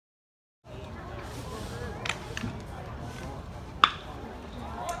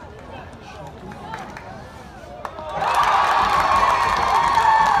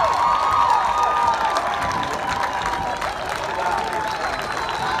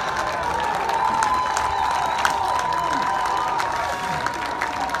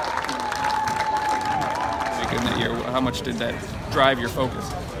in that year? How much did that drive your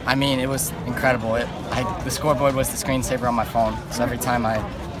focus? I mean, it was incredible. The scoreboard was the screensaver on my phone, so every time I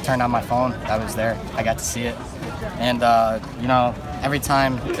turned on my phone, I was there. I got to see it. And, you know, every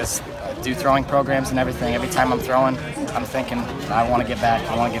time, because I do throwing programs and everything, every time I'm throwing, I'm thinking, I want to get back,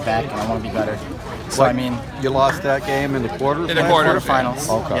 and I want to be better. So, I mean... You lost that game in the quarters? In the quarterfinals.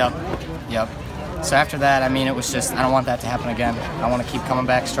 Okay. Yep. So after that, I mean, it was just, I don't want that to happen again. I want to keep coming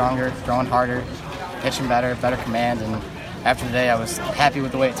back stronger, throwing harder, pitching better command, and after today, I was happy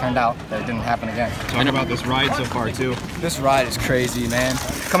with the way it turned out, that it didn't happen again. Talk about this ride so far, too. This ride is crazy, man.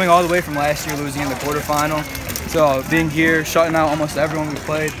 Coming all the way from last year, losing in the quarterfinal, so being here, shutting out almost everyone we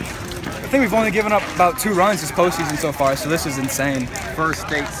played. I think we've only given up about 2 runs this postseason so far, so this is insane. First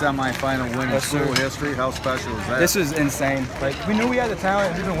state semifinal win in school history. How special is that? This is insane. Like, we knew we had the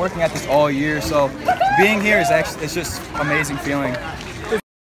talent. We've been working at this all year, so being here is actually, it's just an amazing feeling.